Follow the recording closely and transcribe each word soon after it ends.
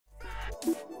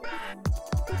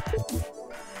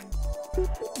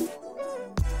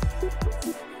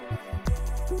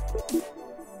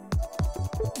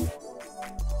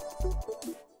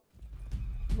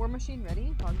War machine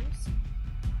ready? Hoggers?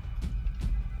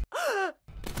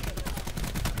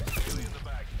 UAV in the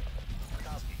back.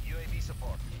 Kowski, UAV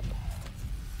support.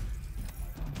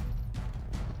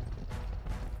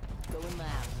 Going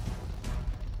lab.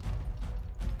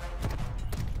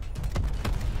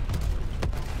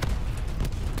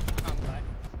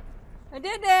 I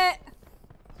did it!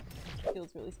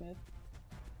 Feels really smooth.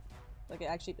 Like it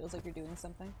actually feels like you're doing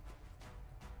something.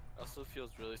 Also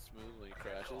feels really smooth when he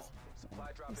crashes.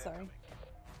 I'm sorry.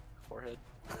 Forehead.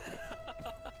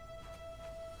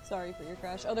 Sorry for your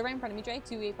crash. Oh, they're right in front of me, Dre.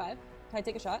 285. Can I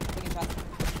take a shot? I'm taking a shot.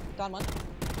 Down one.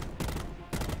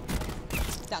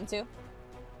 Down two.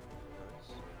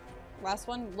 Last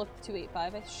one looked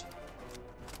 285-ish.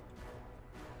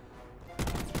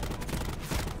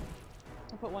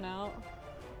 I'll put one out.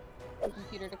 From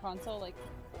computer to console, like,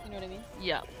 you know what I mean?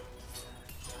 Yeah.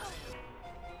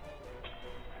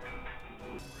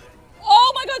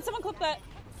 Oh my god, someone clipped that!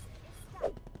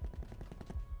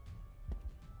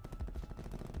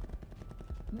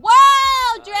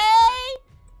 Wow, Dre!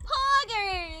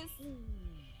 Poggers!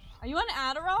 Are you on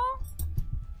Adderall?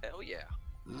 Hell yeah.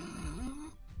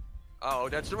 Oh,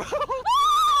 that's the wrong.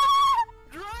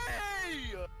 Dre!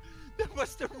 That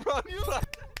must have run you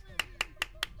like.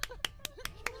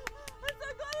 I'm so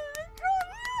glad I didn't call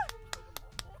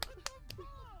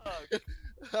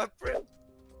you!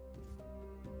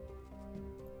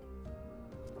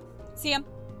 See him.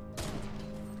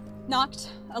 Knocked.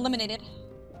 Eliminated.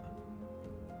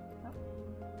 Nope.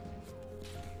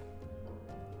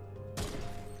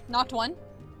 Knocked one.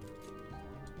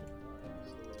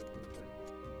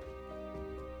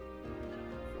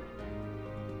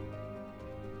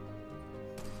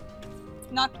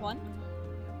 Knocked one.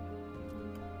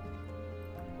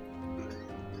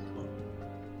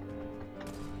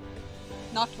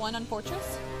 Knocked one on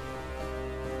Fortress.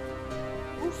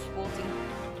 Oof, bolting.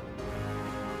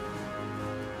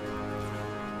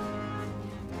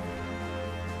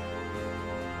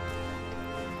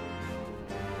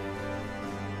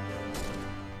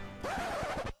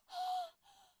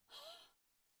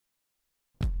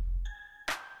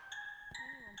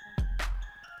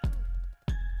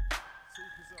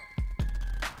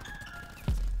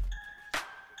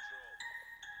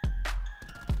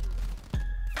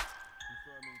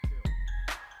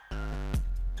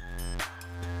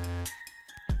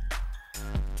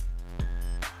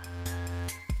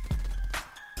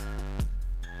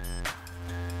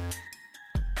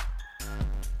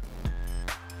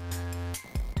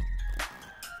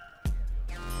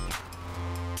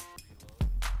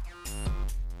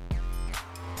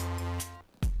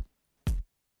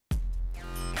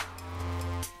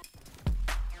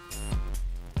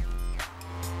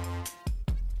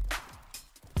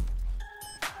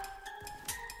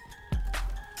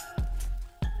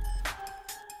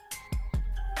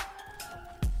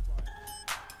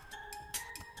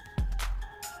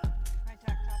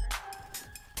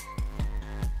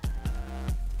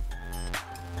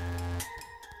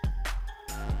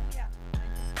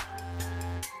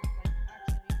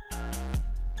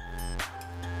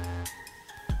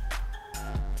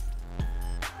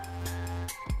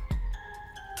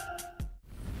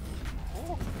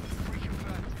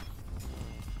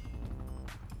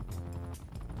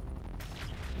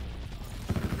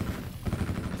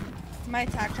 My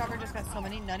attack chopper just got so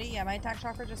many nutty. Yeah, my attack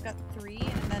chopper just got 3,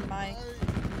 and then my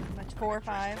 4 or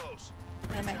 5,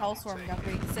 and then my hellstorm got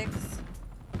 3, 6,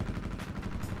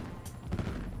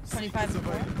 25 and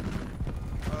 4.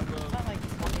 Not like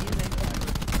amazing,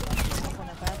 but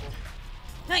not that bad.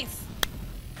 Nice.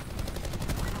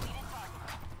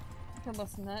 Can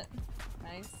listen to that.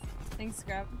 Nice. Thanks,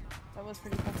 Scrap. That was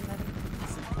pretty fucking nutty.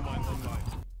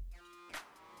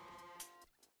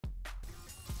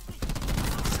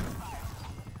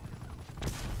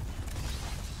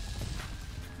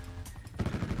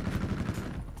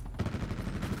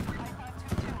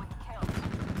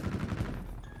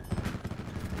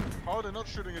 Oh, they're not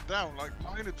shooting it down. Like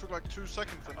mine, it took like 2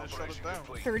 seconds and they shot it down.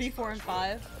 34 and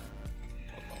 5.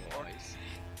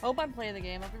 Hope I'm playing the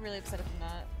game. I'll be really upset if I'm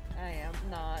not. I am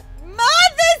not.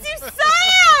 Mothers, you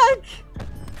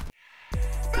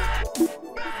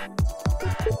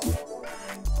suck!